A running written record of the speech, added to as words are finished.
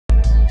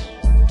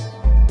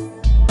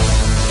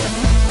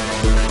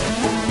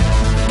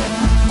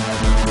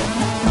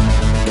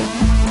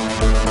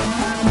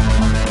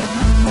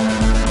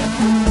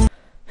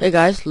Hey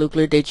guys,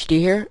 LuclidHD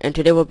here, and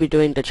today we'll be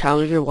doing the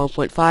Challenger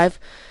 1.5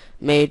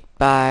 made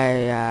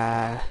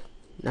by,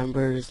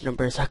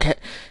 numbers, okay.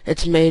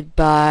 It's made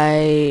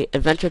by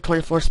Adventure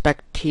 24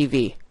 Spec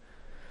TV,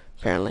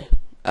 apparently.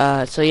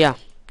 So yeah,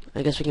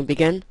 I guess we can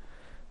begin.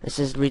 This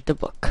is read the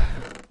book.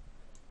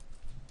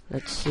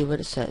 Let's see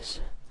what it says.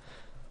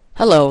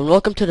 Hello, and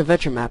welcome to the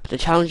adventure map, the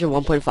Challenger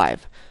 1.5.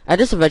 At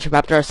this adventure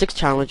map, there are 6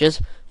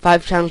 challenges,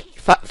 5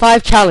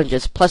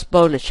 challenges, plus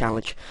bonus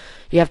challenge.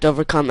 You have to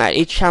overcome. At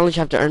each challenge,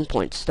 you have to earn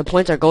points. The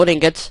points are gold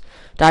ingots,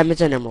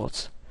 diamonds, and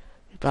emeralds.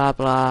 Blah,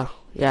 blah.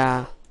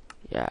 Yeah.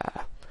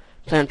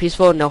 Play on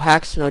peaceful, no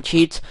hacks, no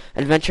cheats,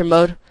 adventure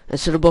mode, and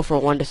suitable for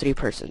 1 to 3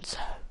 persons.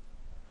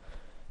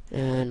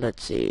 And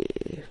let's see.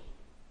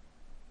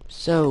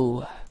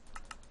 So,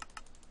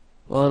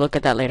 we'll look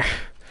at that later.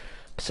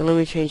 So let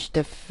me change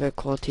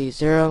difficulty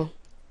 0.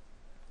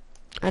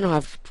 I don't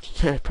have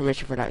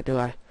permission for that, do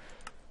I?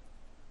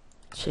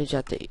 Change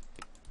that to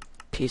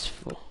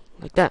peaceful,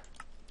 like that.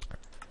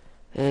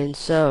 And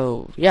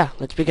so, yeah,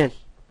 let's begin.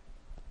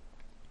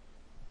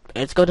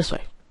 Let's go this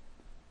way.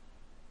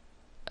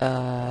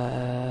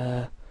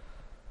 Oh,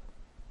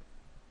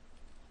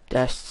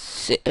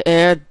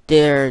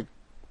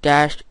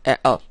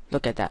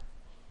 look at that.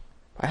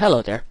 Why,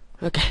 hello there.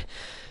 Okay.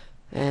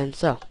 And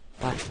so,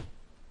 bye.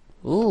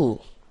 Ooh.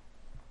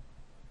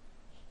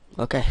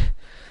 Okay.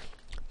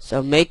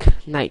 So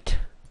make night.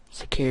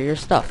 Secure your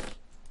stuff.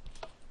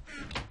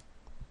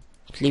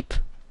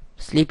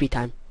 Sleepy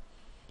time.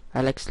 I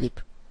like sleep.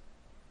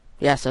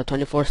 Yeah, so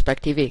 24 Spec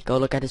TV. Go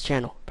look at his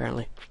channel,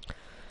 apparently.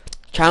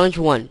 Challenge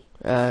 1.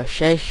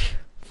 Shesh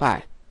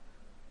 5.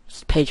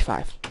 Page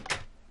 5.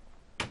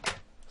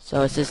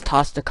 So it says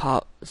toss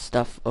the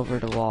stuff over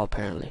the wall,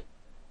 apparently.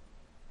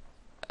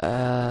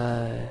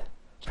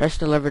 Press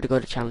the lever to go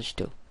to challenge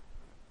 2.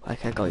 I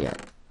can't go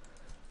yet.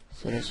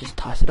 So let's just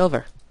toss it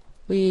over.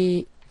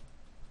 Wee.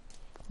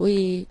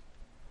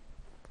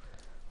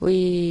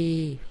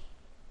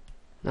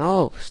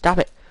 No, stop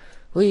it.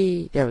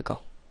 There we go.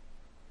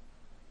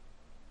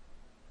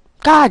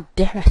 God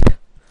damn it.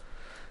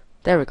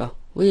 There we go.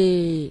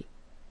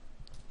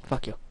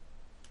 Fuck you.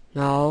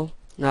 No.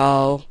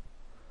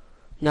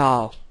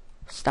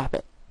 Stop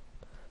it.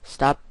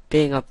 Stop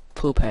being a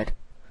poop head.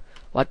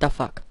 What the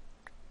fuck?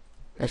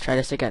 Let's try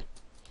this again.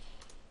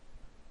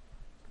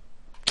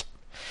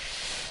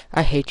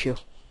 I hate you.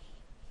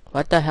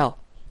 What the hell?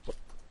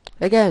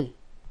 Again.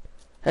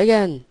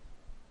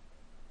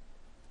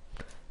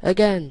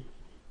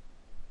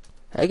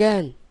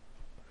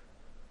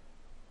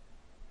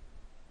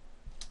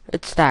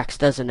 It stacks,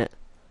 doesn't it?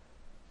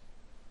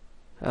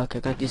 Okay,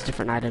 got these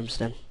different items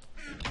then.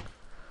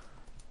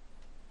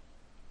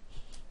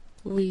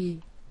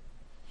 Damn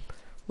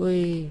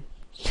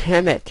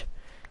it.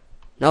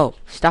 No,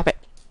 stop it.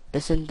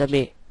 Listen to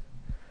me.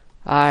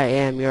 I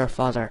am your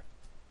father.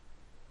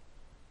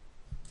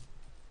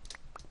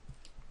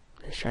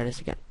 Let's try this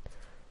again.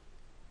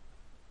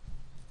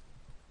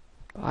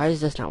 Why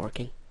is this not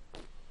working?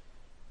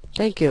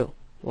 Thank you.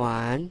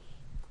 1,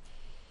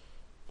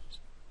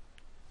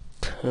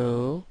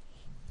 2.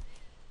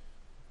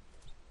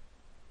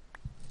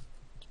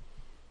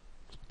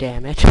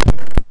 Damn it.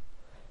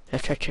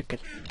 Let's try chicken.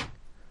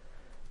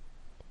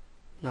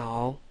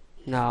 No.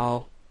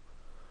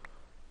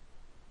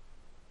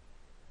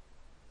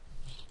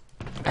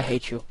 I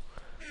hate you.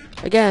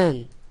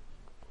 Again.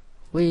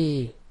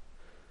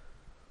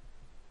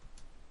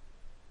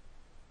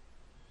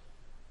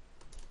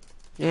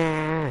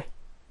 Yeah.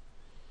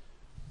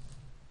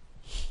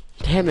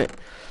 Damn it.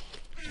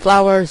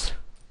 Flowers.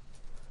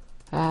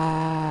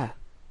 One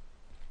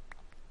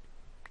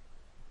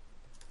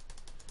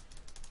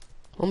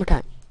more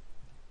time.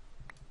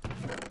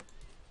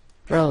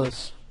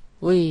 Rose.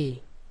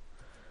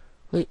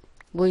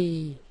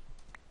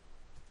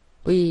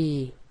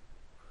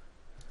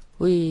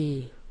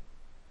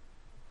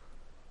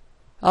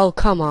 Oh,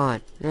 come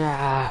on.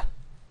 I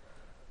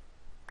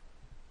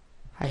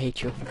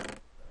hate you.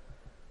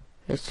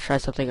 Let's try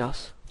something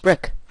else.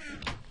 Brick.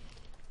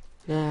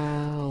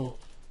 No.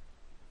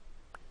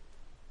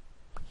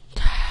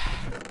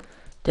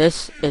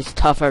 This is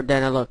tougher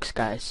than it looks,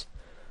 guys.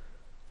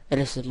 And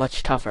this is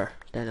much tougher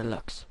than it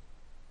looks.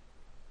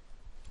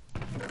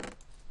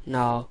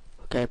 No.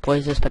 Okay,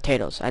 poisonous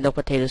potatoes. I know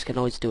potatoes can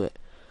always do it.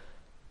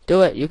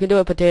 Do it. You can do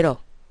it, potato.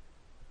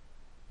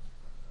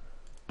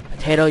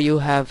 Potato, you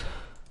have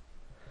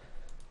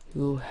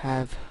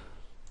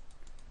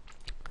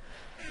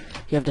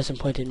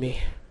disappointed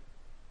me.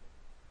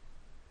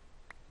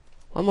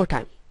 One more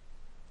time.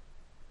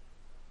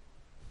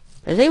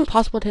 Is it even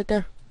possible to hit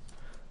there?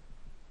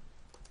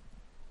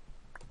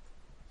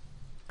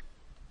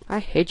 I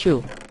hate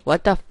you.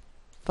 What the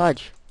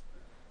fudge?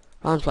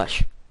 Round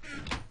flush.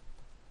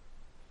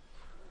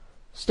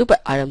 Stupid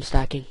item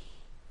stacking.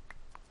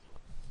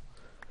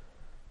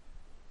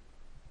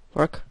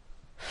 Work.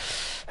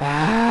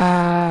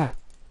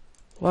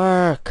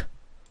 Work.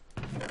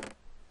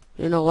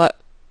 You know what?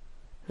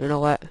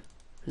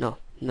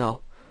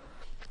 No.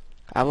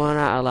 I will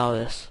not allow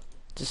this.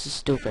 This is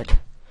stupid.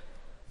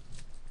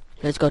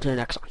 Let's go to the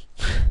next one.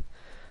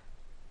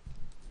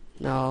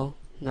 No,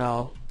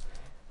 no.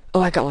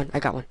 Oh, I got one. I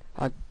got one.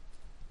 I'll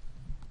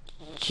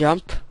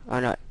jump. Oh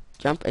no,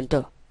 jump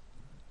into.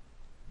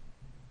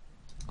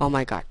 Oh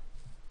my god.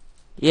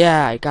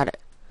 Yeah, I got it.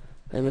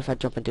 Let me if I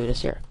jump and do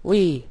this here.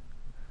 Whee!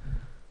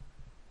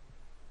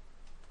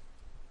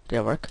 Did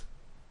it work?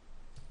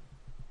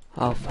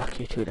 Oh, fuck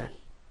you too then.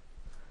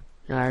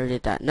 No, I already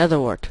did that. Another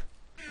word.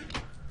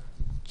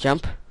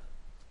 Jump.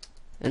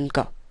 And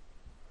go.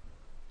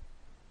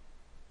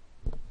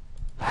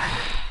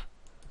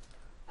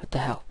 What the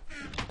hell?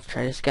 Let's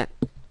try this again.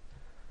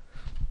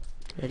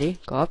 Ready?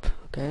 Go up.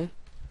 Okay.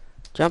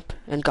 Jump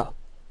and go.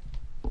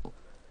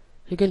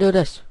 You can do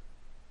this.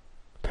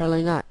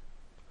 Apparently not.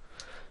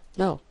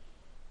 No.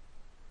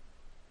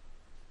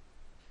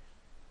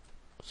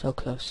 So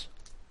close.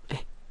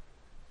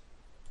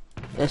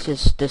 This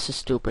is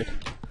stupid.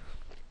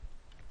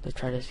 Let's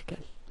try this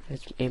again.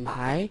 Let's aim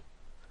high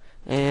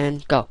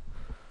and go.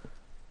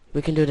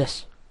 We can do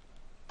this.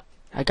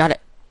 I got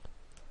it.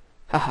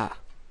 Haha. What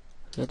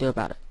do you do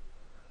about it?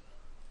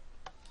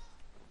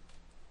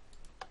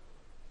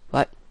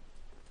 What?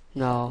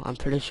 No, I'm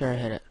pretty sure I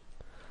hit it.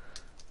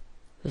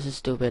 This is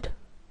stupid.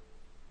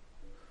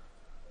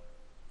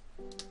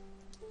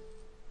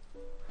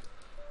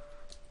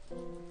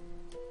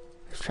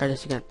 Let's try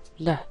this again.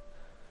 Nah.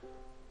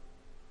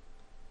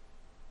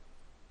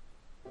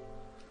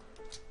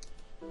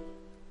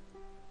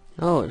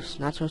 No, it's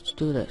not supposed to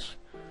do this.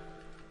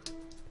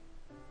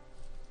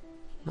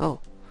 No.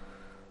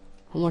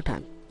 One more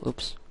time.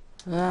 Oops.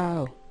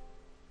 Oh.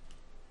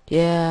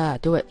 Yeah,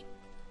 do it.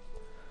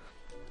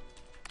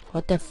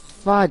 What the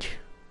fudge?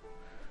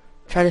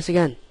 Try this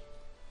again.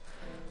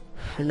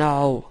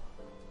 No.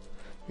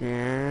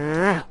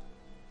 Where'd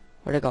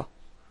it go?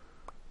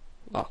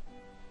 Oh.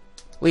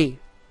 We.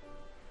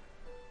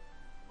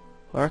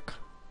 Work.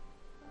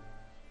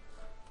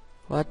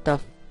 What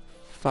the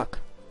fuck?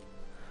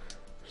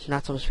 It's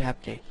not supposed to be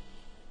happening.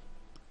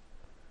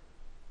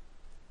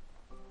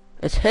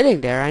 It's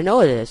hitting there. I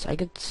know it is. I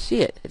can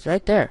see it. It's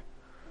right there.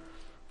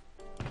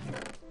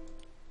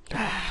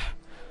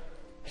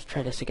 Let's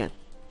try this again.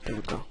 There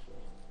we go.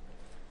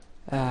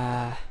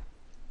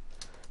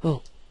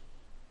 Oh.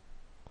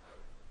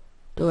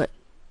 Do it.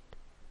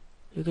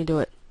 You can do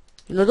it.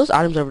 You know, those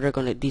items over there are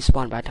going to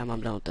despawn by the time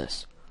I'm done with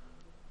this.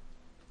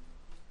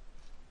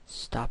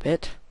 Stop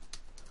it.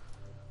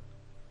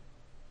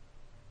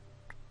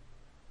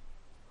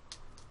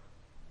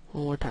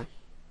 One more time.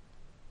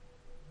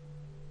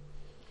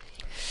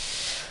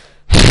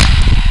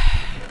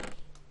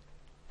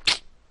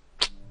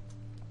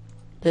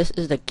 This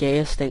is the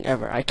gayest thing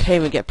ever. I can't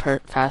even get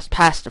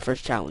past the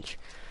first challenge.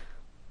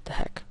 What the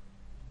heck?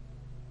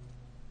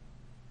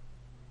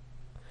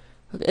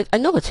 Okay, I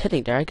know it's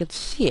hitting there. I can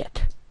see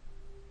it.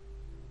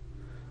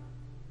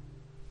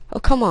 Oh,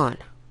 come on.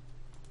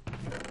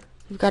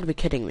 You've got to be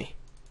kidding me.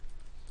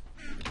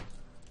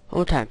 One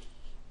more time.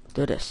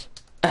 Do this.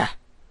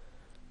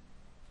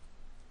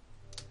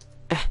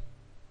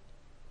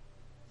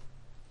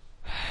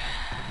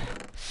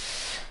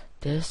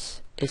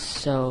 This is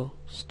so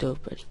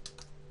stupid.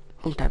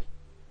 One time.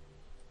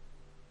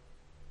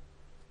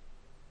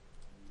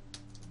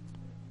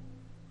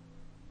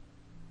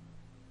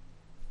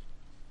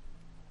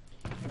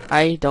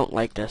 I don't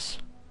like this.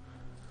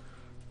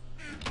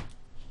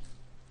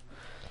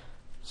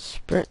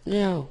 Sprint,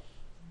 no.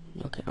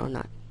 Okay, or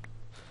not.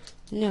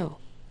 No.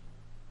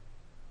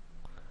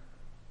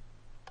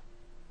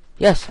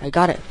 Yes, I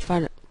got it.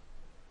 Find it.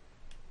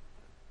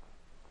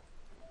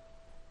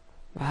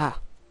 Aha.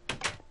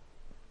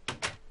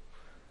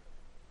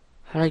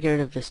 How do I get rid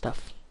of this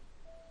stuff?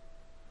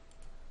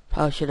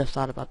 Probably should have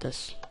thought about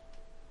this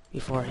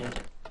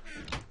beforehand.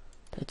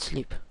 Let's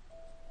sleep.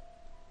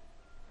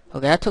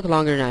 Okay, that took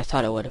longer than I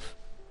thought it would have.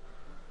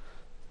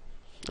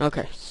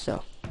 Okay,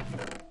 so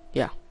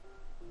yeah.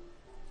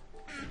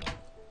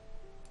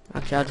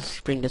 Actually, I'll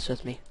just bring this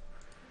with me.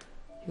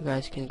 You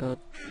guys can go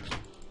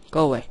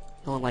away.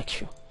 No one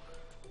likes you.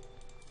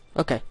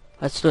 Okay,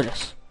 let's do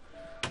this.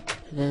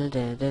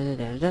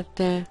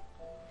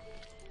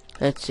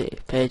 Let's see,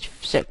 page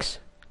 6.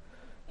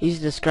 Easy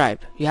to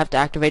describe. You have to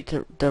activate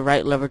the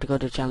right lever to go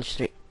to challenge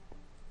 3.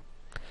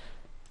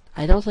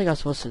 I don't think I was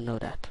supposed to know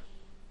that.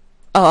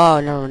 Oh,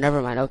 no,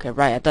 never mind. Okay,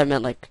 right. I thought it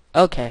meant like,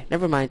 okay,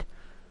 never mind.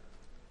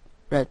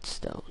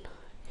 Redstone.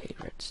 I hate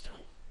redstone.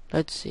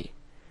 Let's see.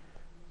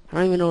 I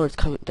don't even know where it's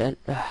coming then.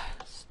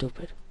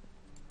 Stupid.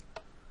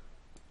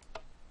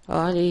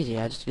 Oh, that's easy.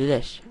 I just do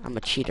this. I'm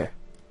a cheater.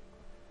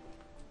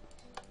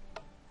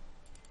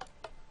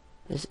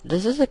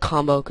 This is a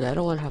combo because I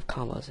don't want to have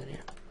combos in here.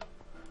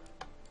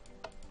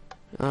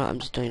 I'm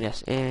just doing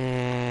this.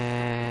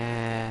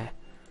 I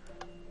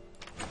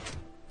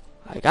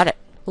got it.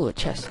 Ooh, a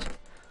chest.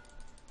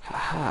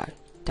 Haha.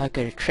 That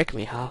could trick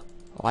me, huh?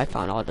 Oh, I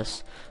found all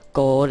this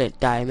gold and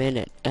diamond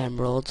and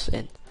emeralds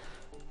and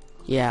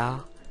yeah,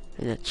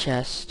 in a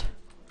chest.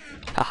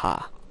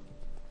 Haha.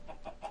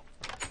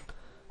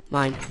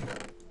 Mine.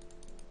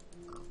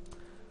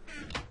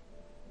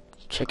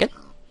 Chicken?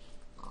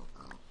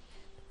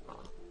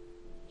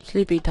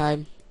 Sleepy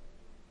time.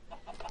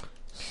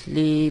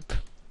 Sleep.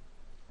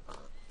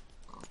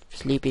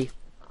 Sleepy.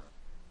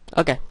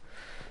 Okay.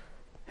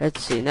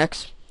 Let's see.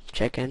 Next.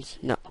 Chickens.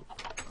 No.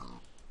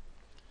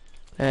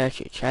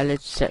 Challenge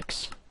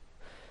 6.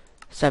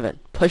 7.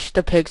 Push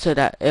the pig so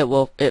that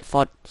it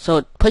fall.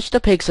 So push the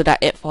pig so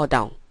that it fall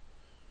down.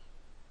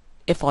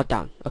 It fall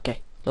down.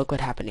 Okay. Look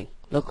what's happening.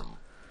 Look.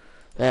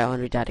 Wait, I want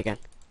to read that again.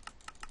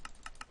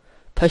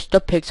 Push the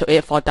pig so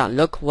it fall down.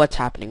 Look what's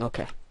happening.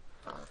 Okay.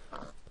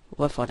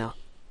 What fall down?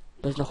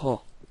 There's no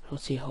hole. I don't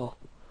see a hole.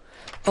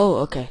 Oh,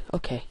 okay.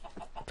 Okay.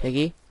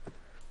 Piggy.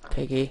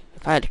 Piggy.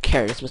 If I had a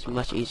carrot, this must be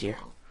much easier.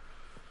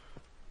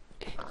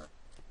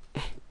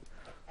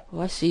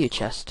 Oh, I see you,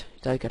 chest.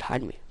 You thought you could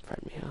hide me from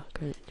me, huh?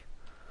 Good.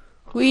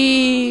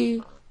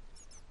 Whee!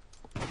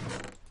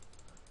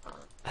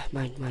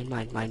 Mine.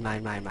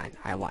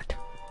 I want.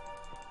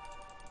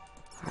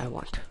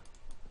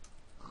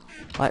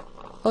 What?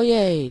 Oh,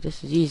 yay!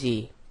 This is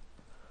easy.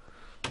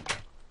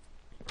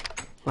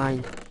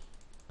 Mine.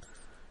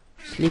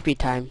 Sleepy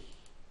time.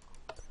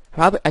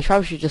 I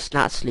probably should just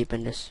not sleep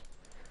in this.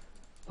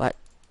 What?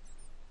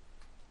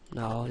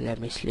 No, let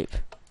me sleep.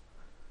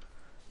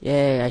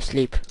 Yay, I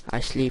sleep.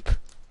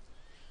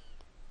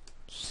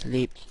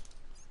 Sleep.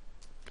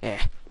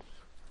 Yeah.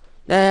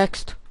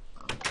 Next.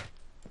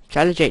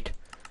 Challenge 8.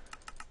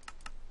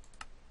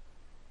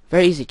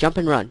 Very easy. Jump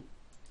and run.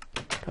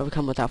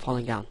 Overcome without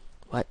falling down.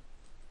 What?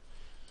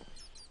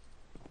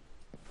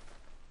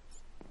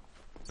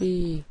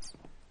 Whee.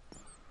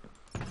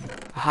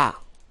 Aha.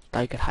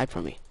 Thought you could hide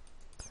from me.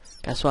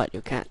 Guess what?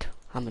 You can't.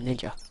 I'm a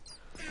ninja.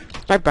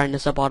 Is my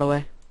brightness up all the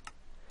way?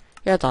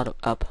 Yeah, it's all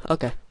up.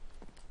 Okay.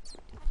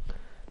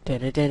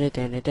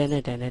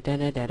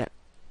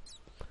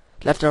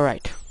 Left or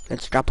right?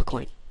 Let's drop a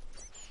coin.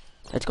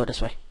 Let's go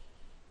this way.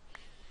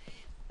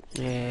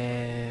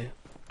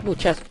 Ooh,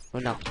 chest. Oh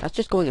no, that's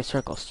just going in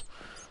circles.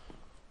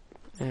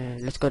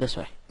 Let's go this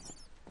way.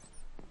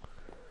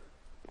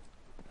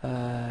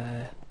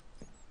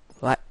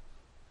 What?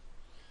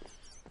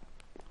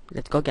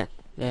 Let's go again.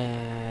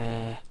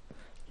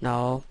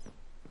 No.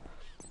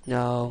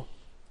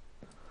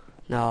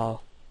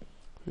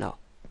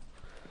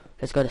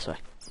 Let's go this way.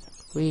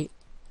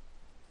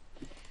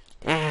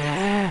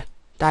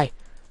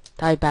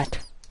 Die, bat.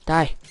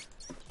 Die.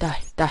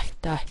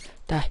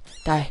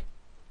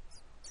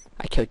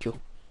 I killed you.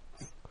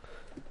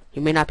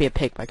 You may not be a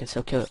pig, but I can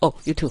still kill you. Oh,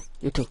 you too.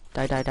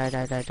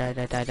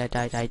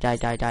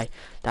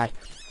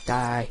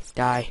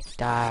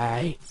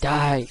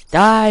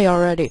 Die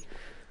already.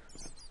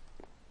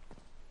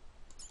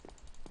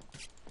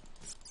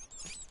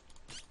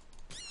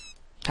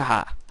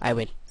 Haha, I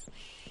win.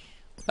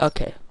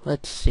 Okay,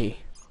 let's see.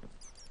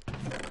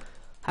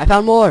 I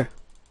found more.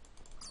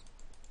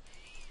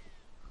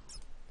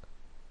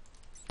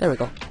 There we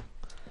go.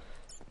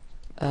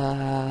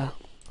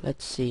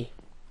 Let's see.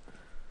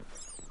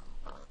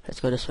 Let's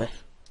go this way.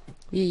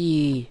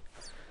 Yee.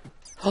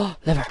 Oh,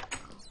 lever.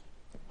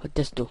 What'd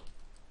this do?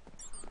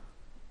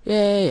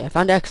 Yay, I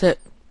found the exit.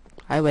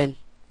 I win.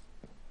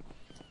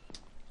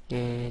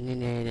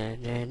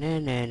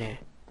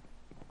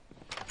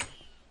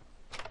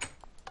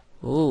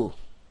 Ooh.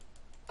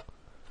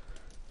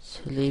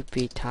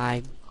 Sleepy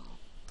time.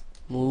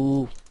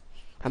 Moo.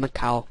 I'm a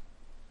cow.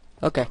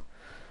 Okay.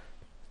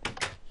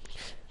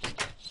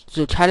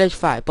 So challenge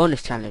 5,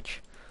 bonus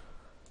challenge.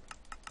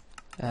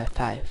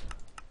 5.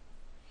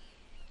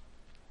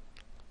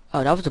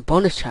 Oh, that was a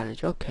bonus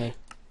challenge. Okay.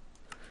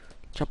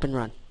 Jump and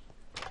run.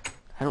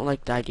 I don't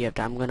like the idea of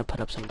that. I'm gonna put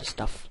up some of the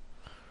stuff.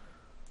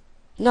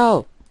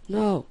 No.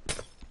 Oh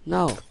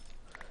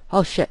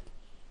shit.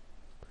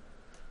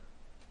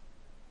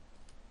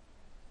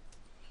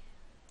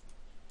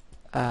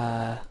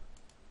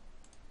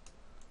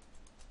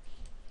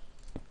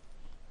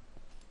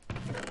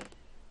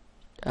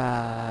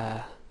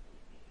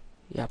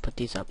 Yeah, put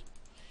these up.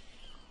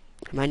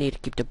 I might need to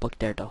keep the book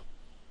there though.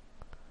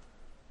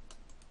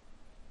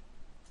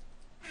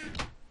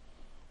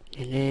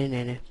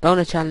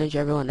 Bonus challenge,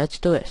 everyone. Let's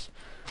do this.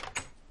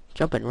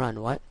 Jump and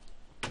run. What?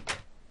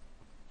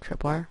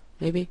 Tripwire,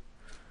 maybe?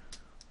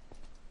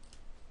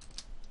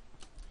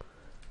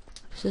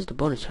 This is the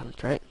bonus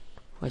challenge, right?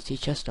 Oh, I see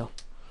chest though.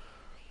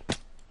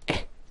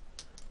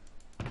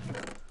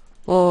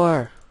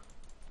 More.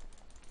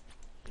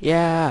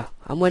 Yeah,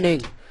 I'm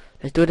winning.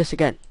 Let's do this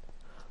again.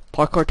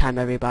 Parkour time,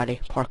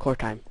 everybody. Parkour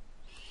time.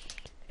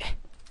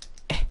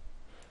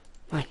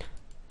 Mine.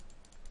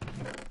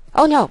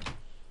 Oh no!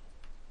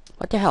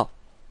 What the hell?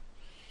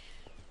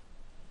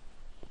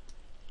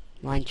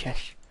 Mine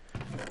chest.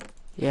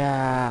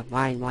 Yeah,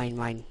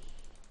 mine.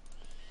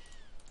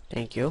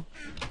 Thank you.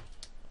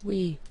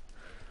 Wee.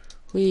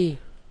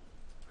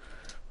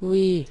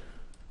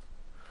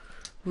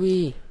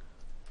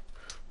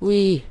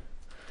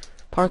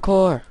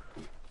 Parkour.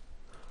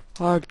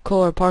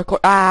 Hardcore parkour.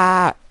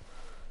 Ah!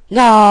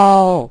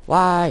 No!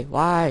 Why?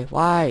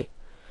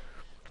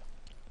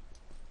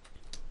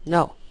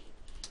 No.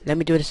 Let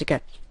me do this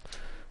again.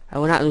 I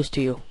will not lose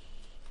to you.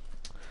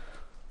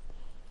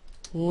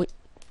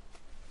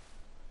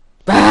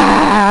 Ah!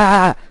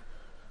 Ah!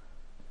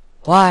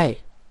 Why?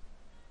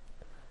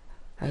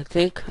 I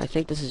think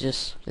this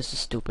is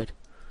stupid.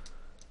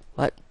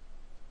 What?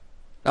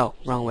 Oh,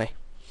 wrong way.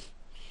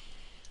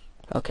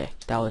 Okay,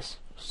 that was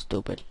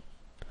stupid.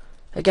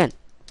 Again,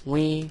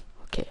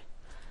 okay.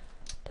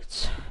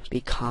 Let's be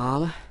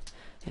calm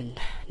and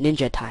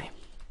ninja time.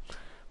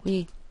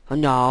 Oh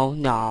no,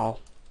 no,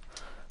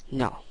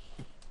 no,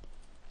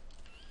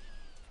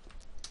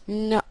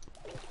 no.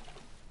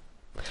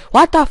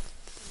 What the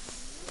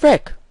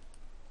frick?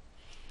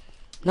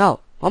 No,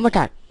 one more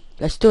time.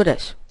 Let's do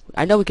this.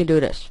 I know we can do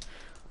this.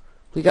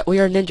 We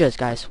are ninjas,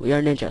 guys. We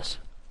are ninjas.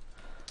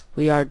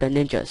 We are the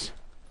ninjas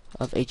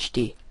of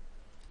HD.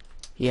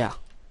 Yeah.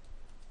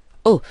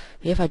 Oh,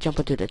 if I jump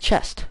into the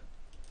chest.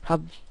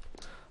 Oh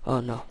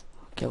no.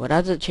 Okay, well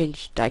that doesn't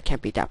change. That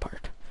can't be that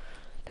part.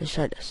 Let's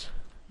try this.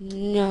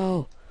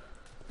 No.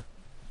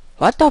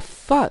 What the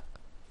fuck?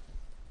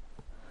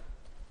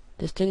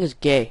 This thing is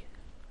gay.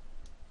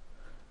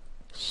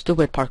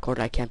 Stupid parkour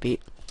that I can't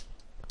beat.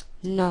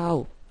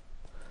 No.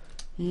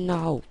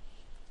 No.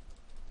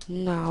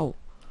 No.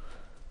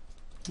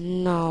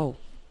 No.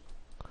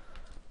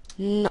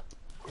 No.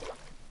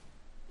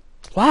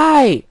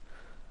 Why?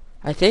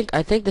 I think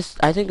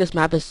this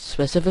map is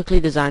specifically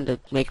designed to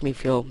make me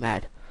feel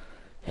mad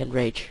and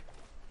rage.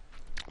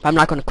 But I'm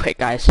not gonna quit,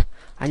 guys.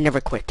 I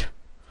never quit.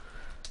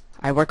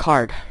 I work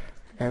hard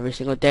every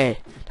single day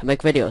to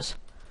make videos,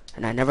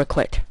 and I never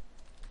quit.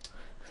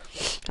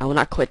 I will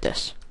not quit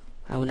this.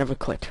 I will never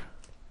quit.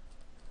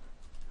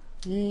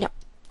 No.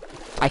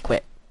 I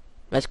quit.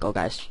 Let's go,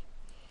 guys.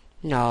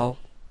 No.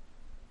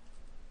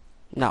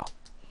 No.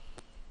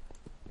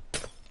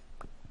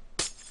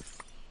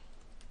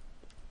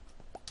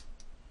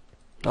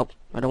 Nope.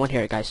 I don't want to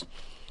hear it, guys.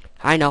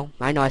 I know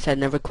I said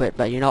never quit,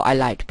 but you know, I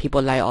lied.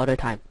 People lie all the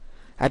time.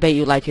 I bet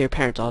you lie to your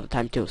parents all the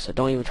time, too, so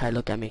don't even try to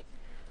look at me.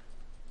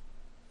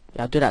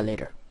 Yeah, I'll do that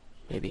later.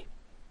 Maybe.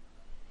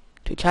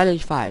 To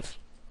challenge 5.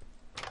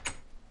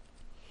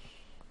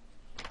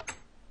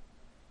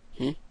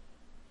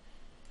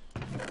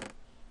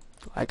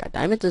 I got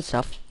diamonds and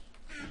stuff.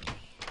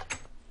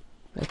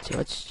 Let's see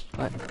what.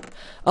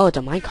 Oh, it's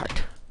a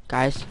minecart,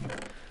 guys.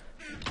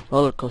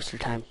 Roller coaster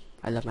time.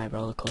 I love my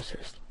roller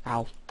coasters.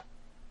 Ow.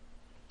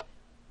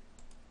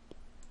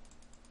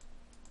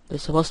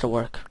 This is supposed to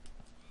work.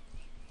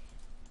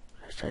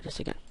 Let's try this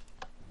again.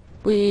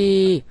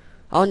 Whee!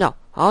 Oh no!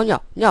 Oh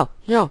no! No!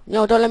 No!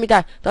 No! Don't let me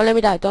die! Don't let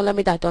me die! Don't let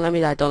me die! Don't let me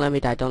die! Don't let me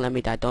die! Don't let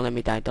me die! Don't let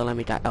me die! Don't let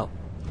me die! Oh.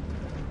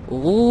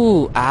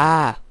 Ooh!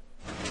 Ah!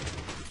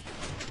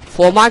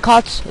 For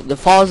minecarts, the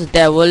falls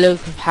that will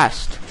live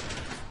past.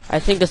 I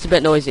think that's a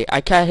bit noisy. I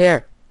can't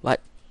hear.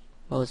 What?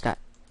 What was that?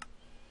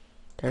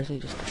 There's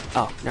just.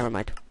 Oh, never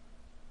mind.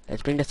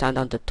 Let's bring the sound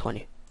down to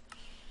 20.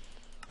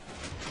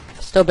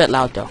 It's still a bit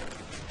loud though.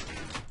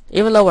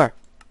 Even lower.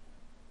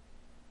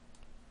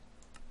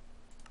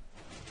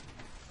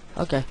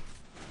 Okay.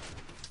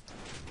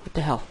 What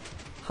the hell?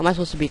 How am I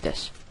supposed to beat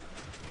this?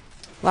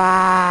 Wah!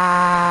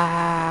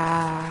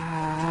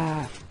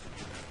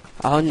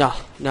 Oh no,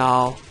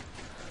 no.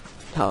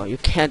 No, you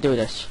can't do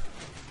this.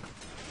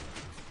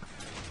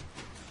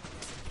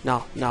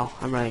 No, no,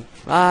 I'm running.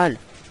 Run!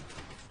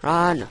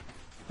 Run!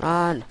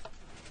 Run!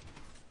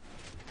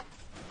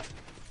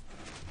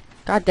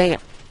 God dang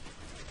it.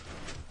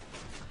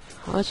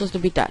 How am I supposed to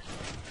beat that?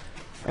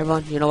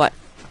 Everyone, you know what?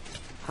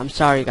 I'm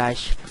sorry,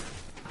 guys.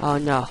 Oh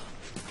no.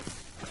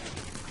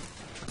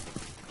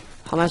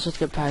 How am I supposed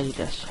to get past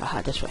this?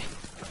 Aha, this way.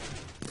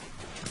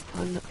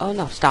 Oh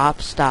no,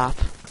 stop, stop.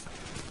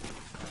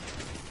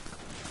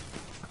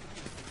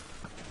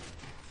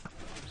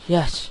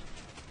 Yes.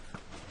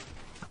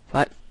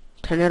 What?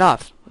 Turn it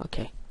off.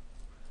 Okay.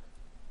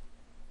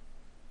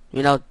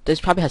 You know, this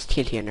probably has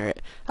TNT under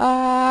it.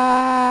 Ah!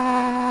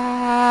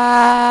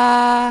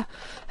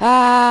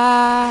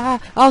 Ah!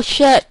 Oh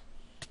shit!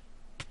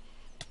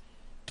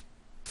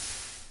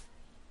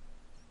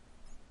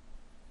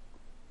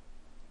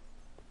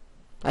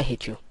 I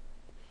hate you.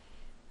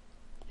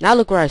 Now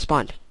look where I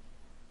spawned.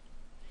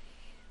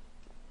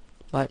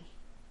 What?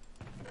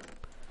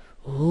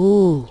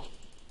 Ooh.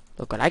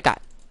 Look what I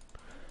got.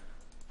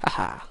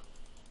 Haha.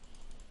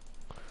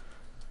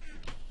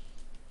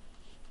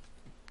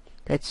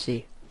 Let's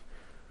see.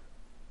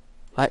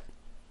 What?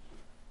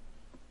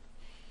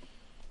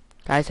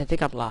 Guys, I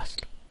think I'm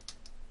lost.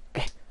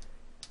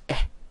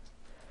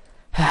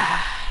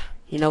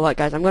 You know what,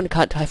 guys? I'm going to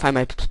cut till I find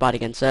my spot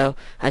again, so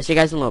I'll see you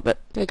guys in a little bit.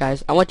 Hey,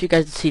 guys, I want you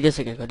guys to see this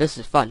again, because this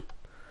is fun.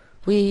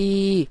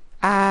 Whee!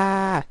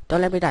 Ah!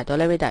 Don't let me die, don't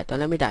let me die, don't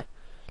let me die.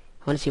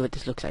 I want to see what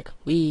this looks like.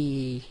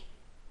 Whee!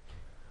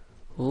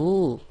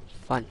 Ooh,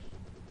 fun.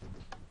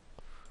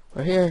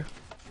 We're here.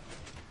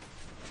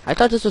 I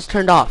thought this was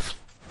turned off.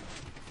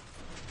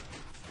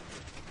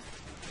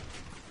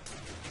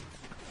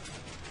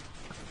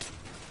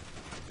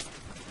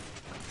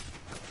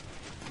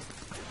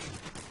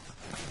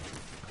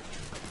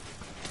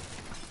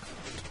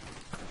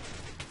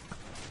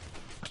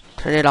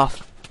 Turn it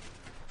off.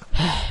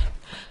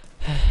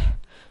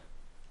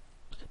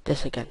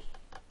 This again.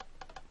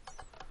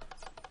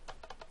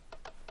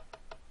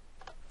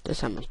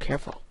 time I'm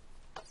careful.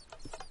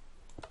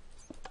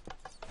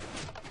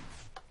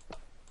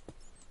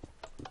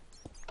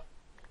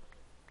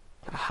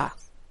 Aha.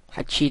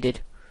 I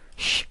cheated.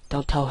 Shh,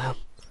 don't tell him.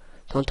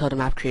 Don't tell the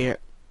map creator.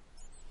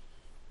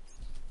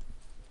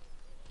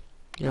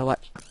 You know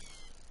what?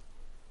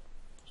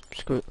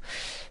 Screw.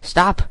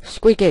 Stop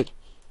squeaking.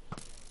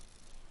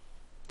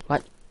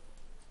 What?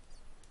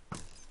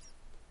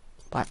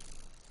 What?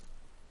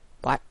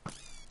 What?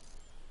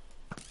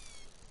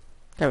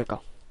 There we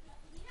go.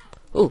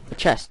 Ooh, a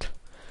chest.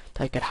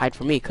 Thought you could hide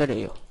from me, couldn't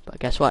you? But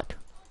guess what?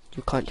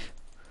 You can't.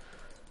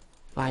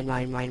 Mine,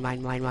 mine, mine,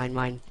 mine, mine, mine,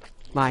 mine,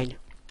 mine.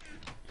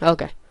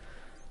 Okay.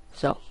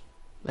 So,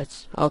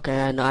 let's.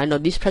 Okay, I know.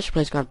 These pressure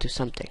plates gonna do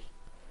something.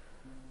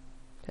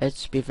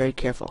 Let's be very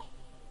careful.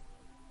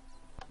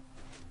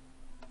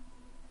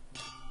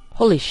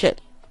 Holy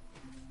shit.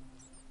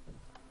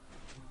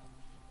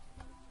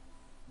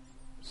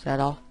 Is that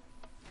all?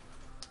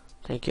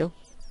 Thank you.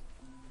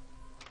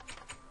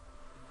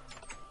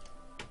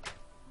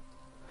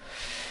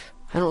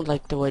 I don't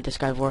like the way this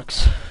guy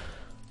works.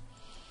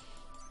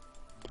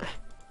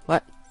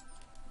 What?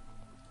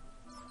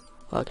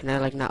 Well, can I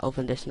like not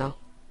open this now?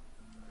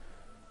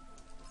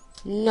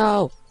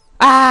 No!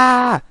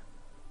 Ah!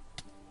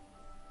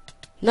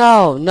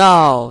 No,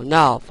 no,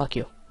 no, fuck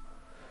you.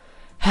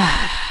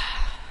 I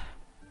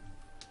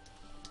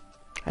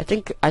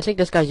think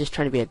this guy's just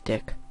trying to be a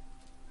dick.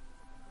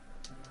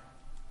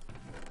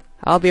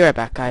 I'll be right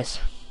back, guys.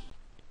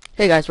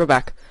 Hey guys, we're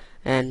back.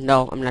 And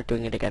no, I'm not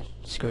doing it again.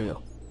 Screw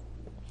you.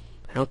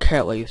 I don't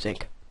care what you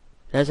think.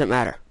 It doesn't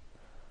matter.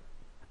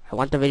 I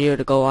want the video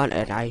to go on,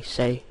 and I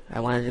say I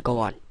want it to go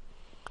on.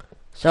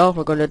 So,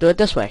 we're going to do it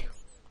this way.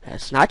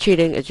 It's not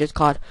cheating, it's just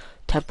called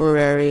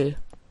temporary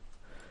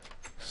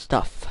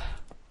stuff.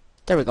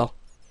 There we go.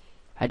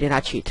 I did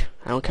not cheat.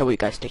 I don't care what you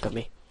guys think of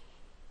me.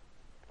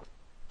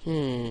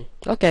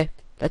 Okay.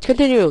 Let's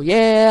continue.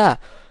 Yeah!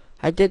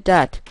 I did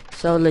that.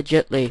 So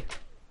legitly.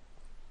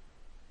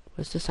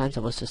 What's the sign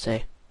supposed to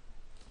say?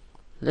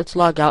 Let's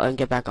log out and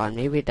get back on.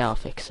 Maybe that'll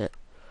fix it.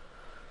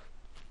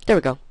 There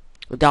we go.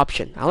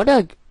 Adoption.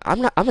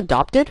 I'm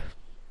adopted?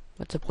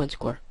 What's the point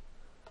score?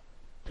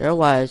 There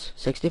was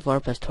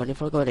 64 plus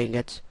 24 gold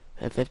ingots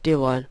and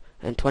 51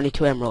 and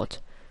 22 emeralds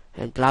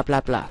and blah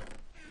blah blah.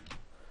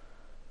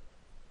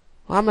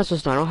 What am I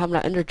supposed to know? I don't have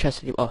that ender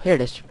chest anymore. Oh, here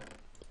it is.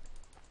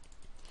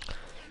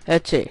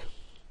 Let's see.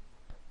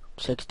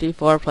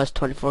 64 plus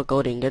 24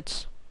 gold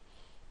ingots.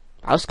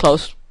 I was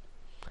close.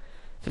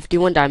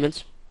 51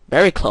 diamonds.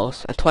 Very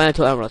close. And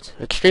 22 emeralds.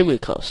 Extremely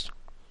close.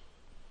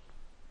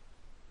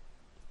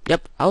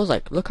 Yep, I was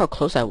like, look how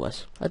close I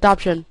was.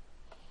 Adoption.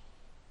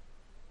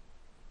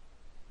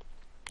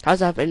 How does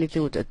that have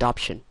anything with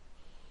adoption?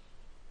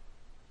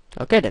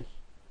 Okay then.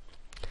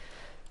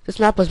 This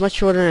map was much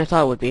shorter than I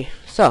thought it would be.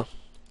 So,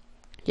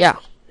 yeah,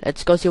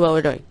 let's go see what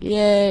we're doing.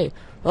 Yay!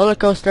 Roller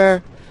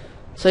coaster.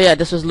 So yeah,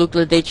 this was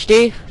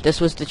LuclidHD.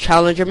 This was the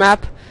Challenger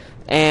map.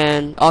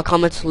 And all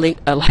comments,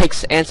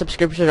 likes, and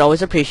subscriptions are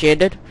always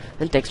appreciated.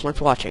 And thanks so much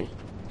for watching.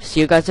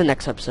 See you guys in the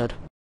next episode.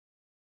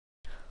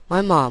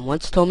 My mom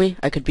once told me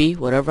I could be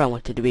whatever I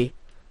wanted to be.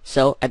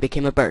 So I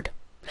became a bird.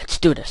 Let's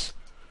do this.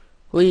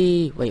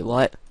 Wait,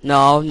 what?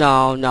 No,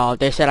 no, no.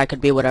 They said I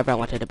could be whatever I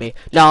wanted to be.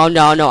 No,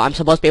 no, no. I'm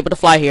supposed to be able to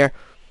fly here.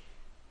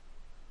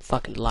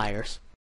 Fucking liars.